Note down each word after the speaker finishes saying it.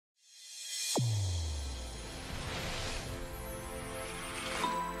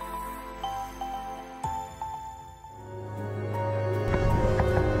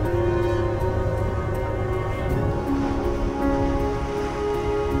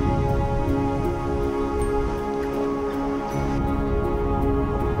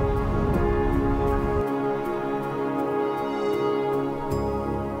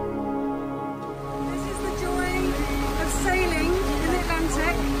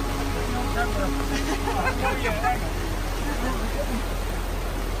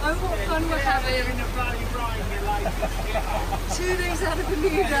And what fun we're having. 2 days out of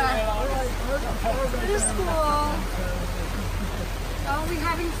Bermuda. At a squall. Are we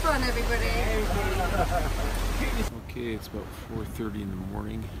having fun, everybody? Okay, it's about 4:30 in the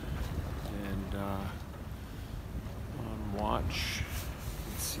morning, and on watch.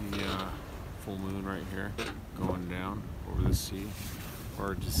 You can see full moon right here going down over the sea.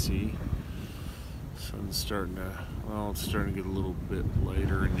 Hard to see. Sun's starting to, well, it's starting to get a little bit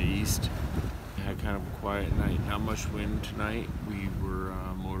lighter in the east. Had kind of a quiet night, not much wind tonight. We were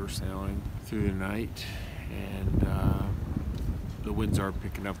motor sailing through the night, and the winds are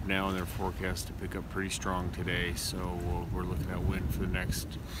picking up now, and they're forecast to pick up pretty strong today. So we're looking at wind for the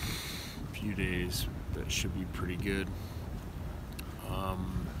next few days. That should be pretty good.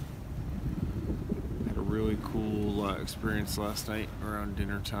 Had a really cool experience last night around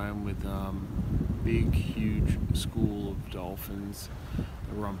dinner time with big, huge school of dolphins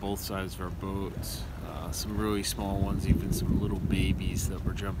that were on both sides of our boats. Some really small ones, even some little babies that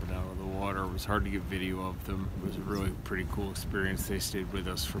were jumping out of the water. It was hard to get video of them. It was a really pretty cool experience. They stayed with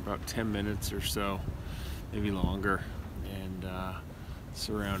us for about 10 minutes or so, maybe longer, and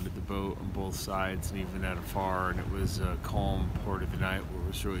surrounded the boat on both sides and even at afar. And it was a calm part of the night where it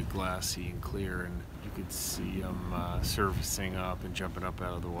was really glassy and clear, and you could see them surfacing up and jumping up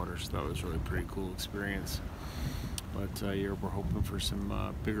out of the water. So that was really a pretty cool experience. But yeah, we're hoping for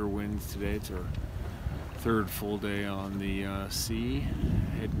some bigger winds today. It's our third full day on the sea,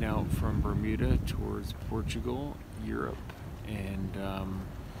 heading out from Bermuda towards Portugal, Europe, and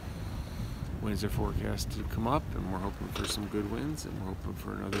winds are forecast to come up, and we're hoping for some good winds, and we're hoping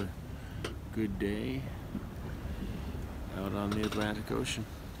for another good day out on the Atlantic Ocean.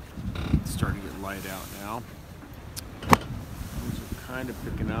 It's starting to get light out now. Winds are kind of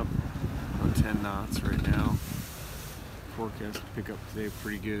picking up, about 10 knots right now. Forecast to pick up today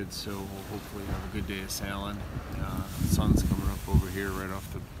pretty good, so we'll hopefully have a good day of sailing. The sun's coming up over here right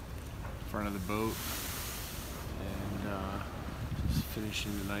off the front of the boat, and just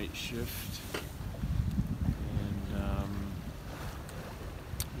finishing the night shift. And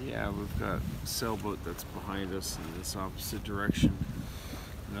yeah, we've got a sailboat that's behind us in this opposite direction,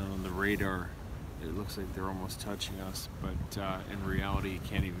 and on the radar it looks like they're almost touching us, but in reality you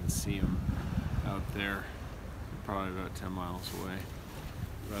can't even see them out there. Probably about 10 miles away.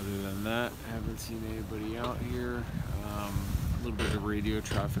 Rather than that, I haven't seen anybody out here. A little bit of radio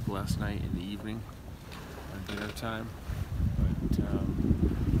traffic last night in the evening at dinner time, but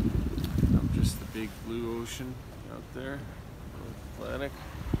just the big blue ocean out there, North Atlantic.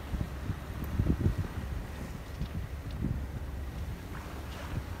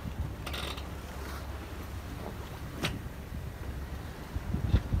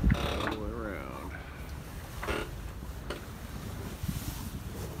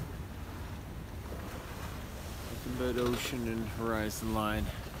 Ocean and horizon line.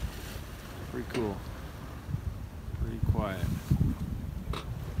 Pretty cool. Pretty quiet.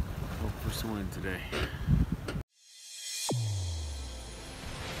 Hope for some wind today.